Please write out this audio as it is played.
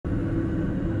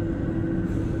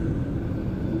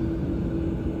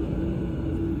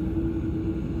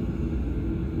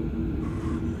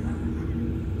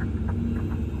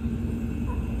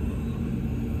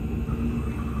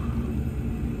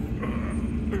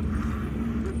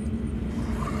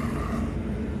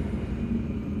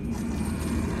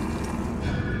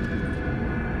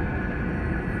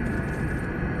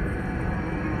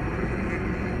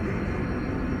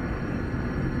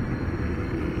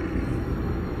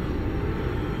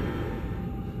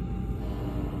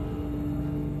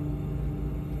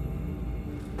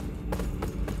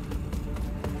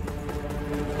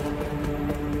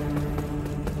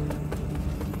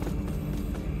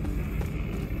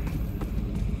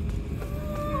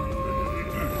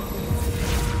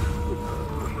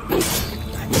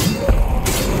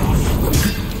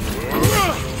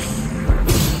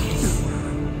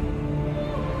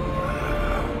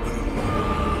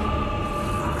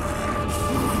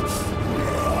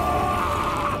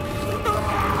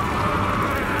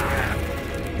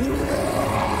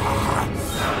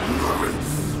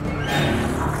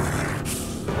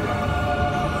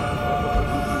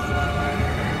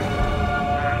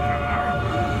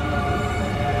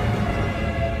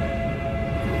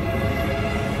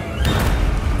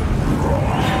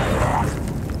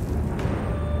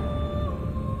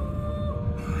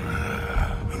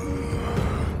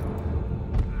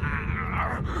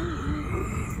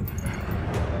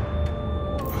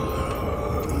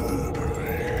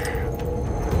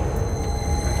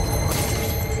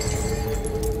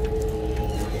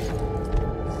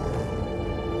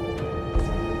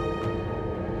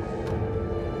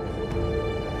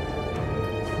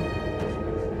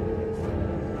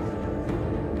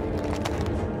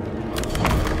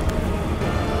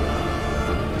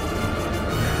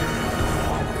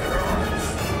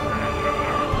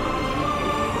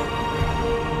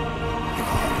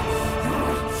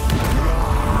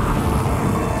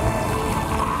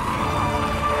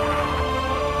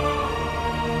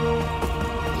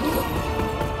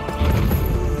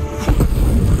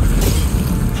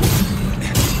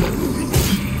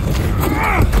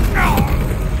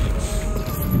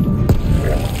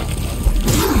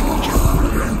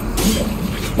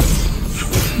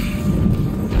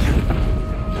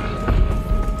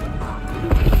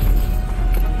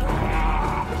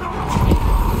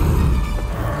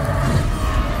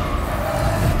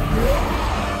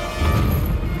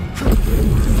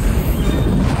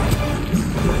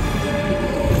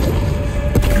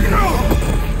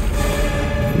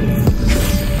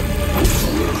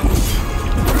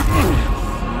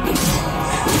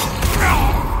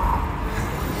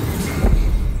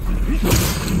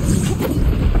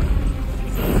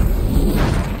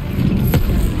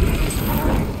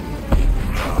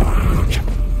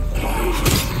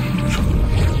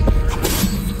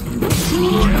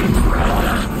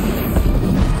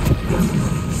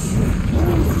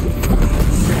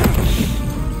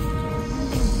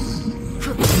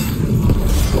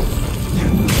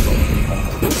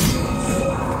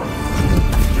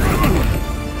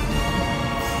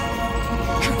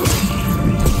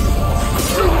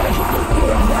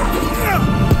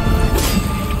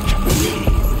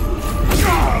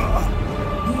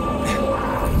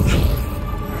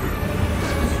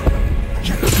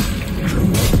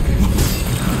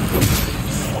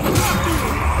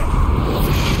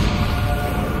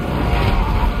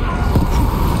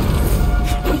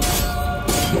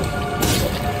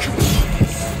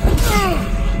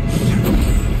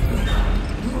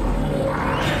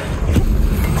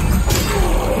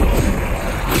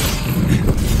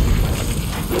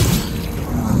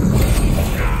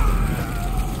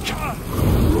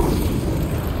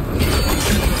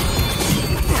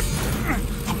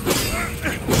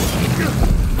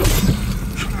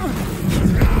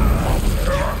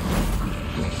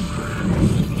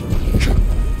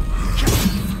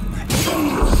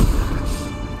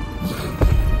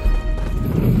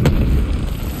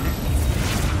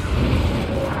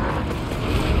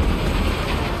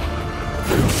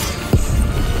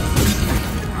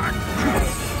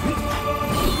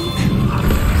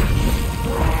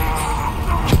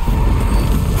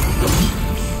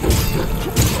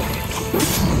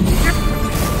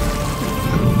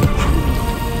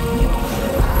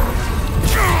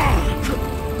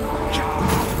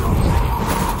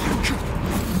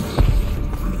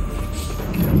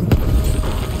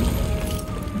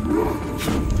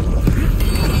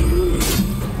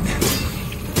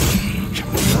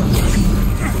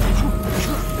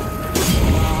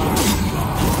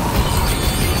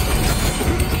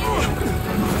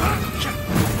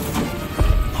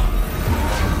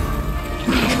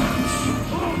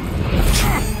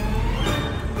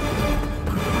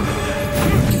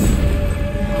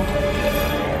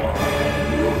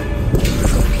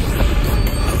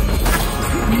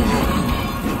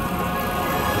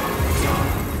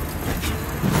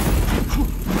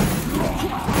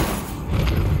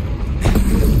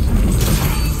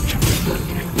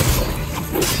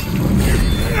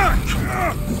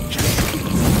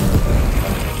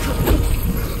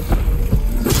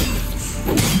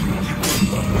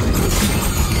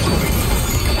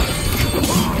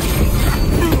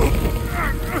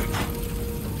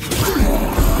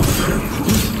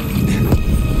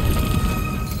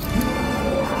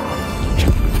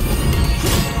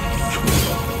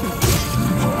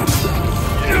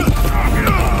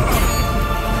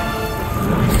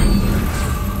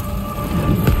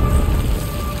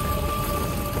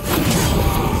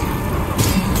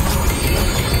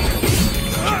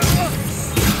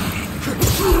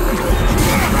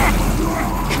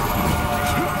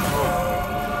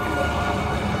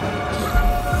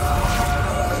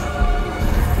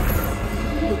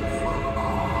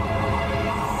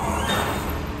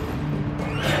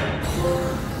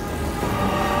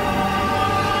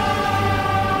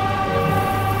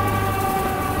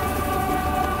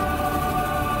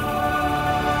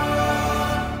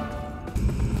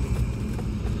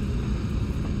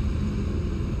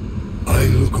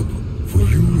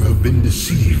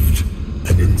deceived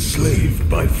and enslaved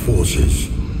by forces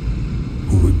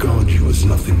who regard you as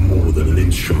nothing more than an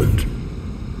instrument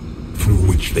through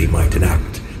which they might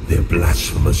enact their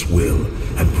blasphemous will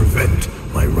and prevent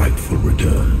my rightful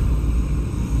return.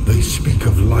 They speak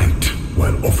of light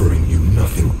while offering you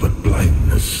nothing but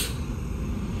blindness.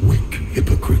 Weak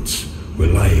hypocrites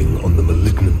relying on the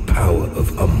malignant power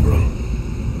of Umbra,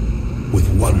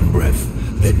 with one breath,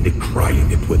 then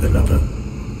decrying it with another.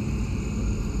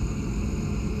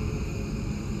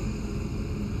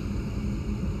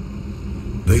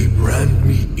 They brand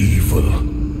me evil,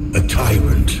 a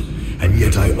tyrant, and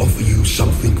yet I offer you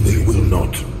something they will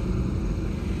not.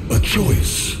 A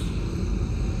choice.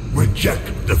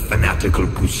 Reject the fanatical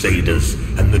crusaders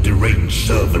and the deranged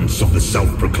servants of the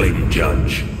self-proclaimed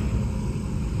judge.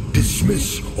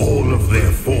 Dismiss all of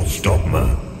their false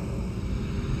dogma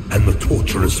and the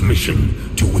torturous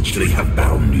mission to which they have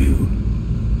bound you.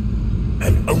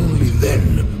 And only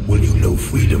then will you know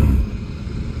freedom.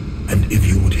 And if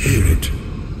you would hear it,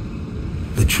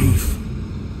 the truth.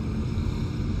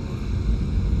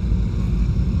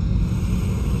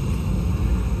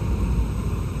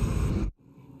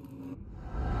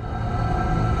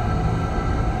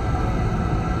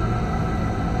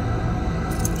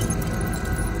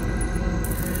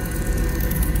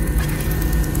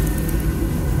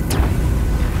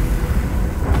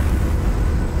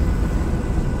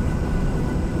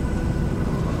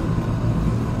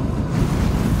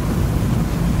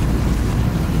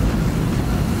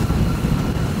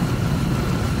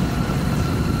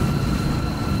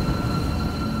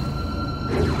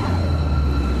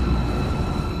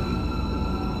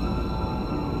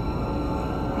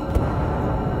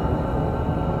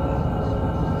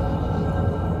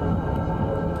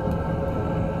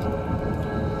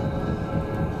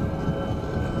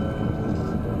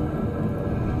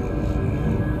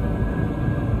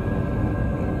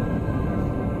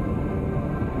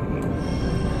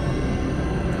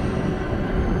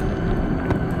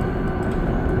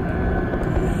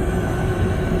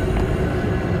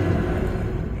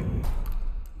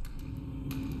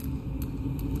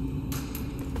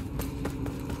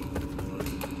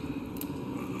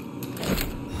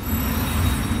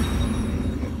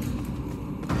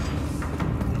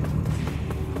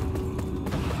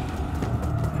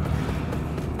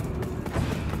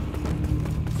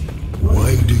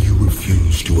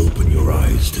 To open your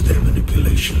eyes to their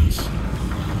manipulations,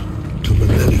 to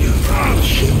millennia of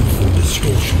shameful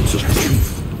distortions of the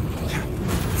truth.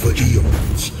 For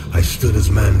eons, I stood as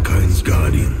mankind's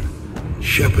guardian,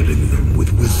 shepherding them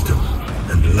with wisdom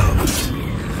and love.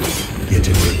 Yet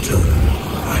in return,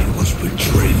 I was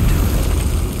betrayed.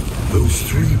 Those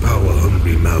three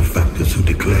power-hungry malefactors who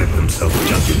declared themselves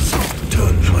judges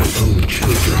turned my own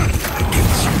children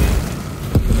against me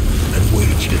and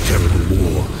waged a terrible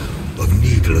war of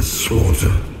needless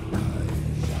slaughter.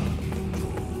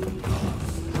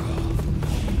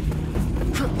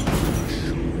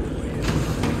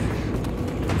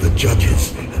 The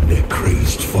judges and their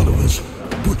crazed followers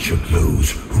butchered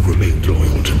those who remained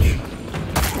loyal to me.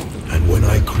 And when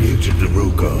I created the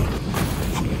Rogar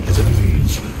as a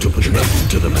means to put an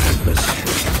end to the madness,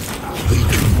 they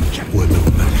too were no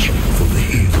match for the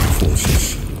heathen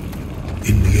forces.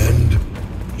 In the end,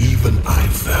 even I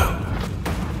fell.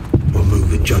 Although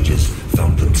the judges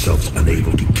found themselves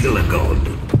unable to kill a god,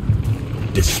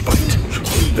 despite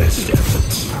their best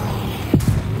efforts.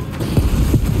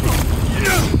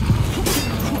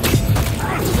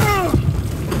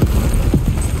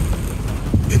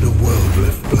 In a world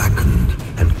left blackened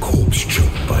and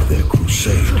corpse-choked by their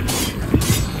crusade,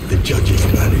 the judges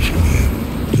banished me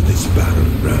to this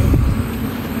barren ground,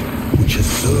 which has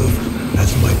served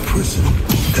as my prison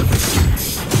ever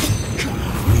since.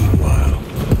 Meanwhile,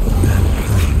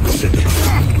 mankind set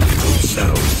about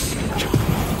themselves,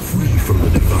 free from the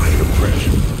divine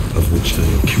oppression of which they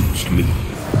accused me.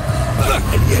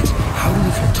 And yet, how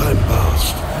little time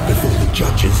passed before the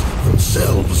judges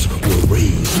themselves were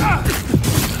raised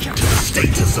to the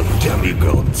status of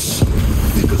demigods.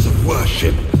 Because of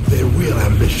worship, their real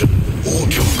ambition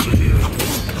auto clear.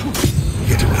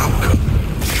 Yet an outcome,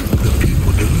 the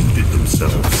people deluded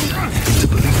themselves into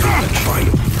believing a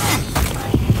triumph.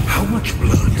 How much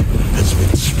blood has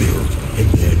been spilled in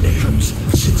their names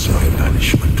since my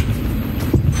banishment?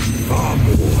 Far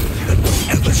more than was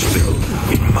ever spilled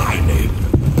in my name.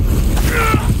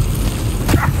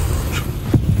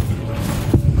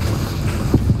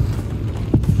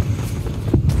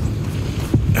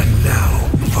 And now,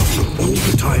 after all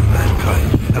the time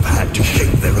mankind have had to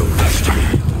shape their own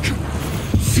destiny,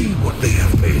 see what they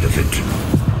have made of it.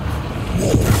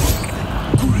 War,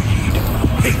 greed,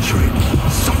 hatred,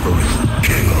 suffering.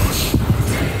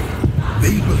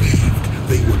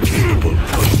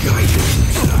 capable of guiding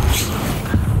themselves,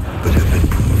 but have been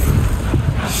proven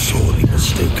sorely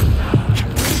mistaken.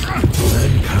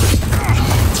 Mankind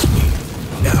needs me,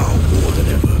 now more than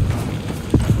ever.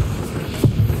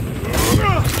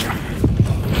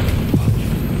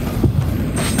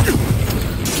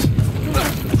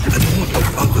 And what of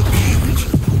other beings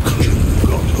who claim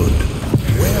godhood?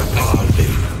 Where are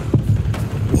they?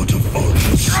 What of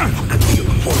Orcus and the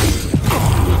abhorrent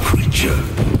evil creature?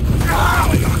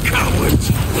 They are cowards,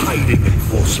 hiding in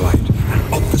foresight and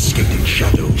obfuscating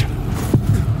shadow,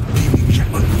 deeming you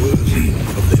unworthy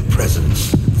of their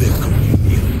presence, their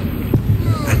communion.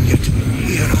 And yet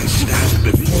here I stand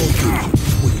before you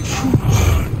with true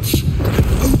words and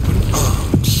open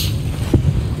arms.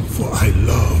 For I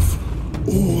love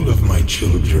all of my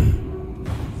children,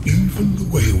 even the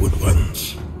wayward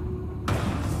ones.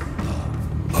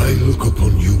 I look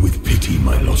upon you with pity,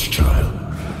 my lost child,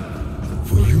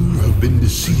 for you have been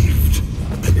deceived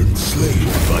and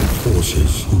enslaved by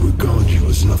forces who regard you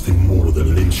as nothing more than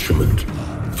an instrument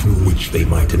through which they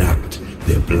might enact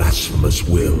their blasphemous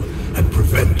will and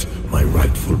prevent my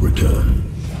rightful return.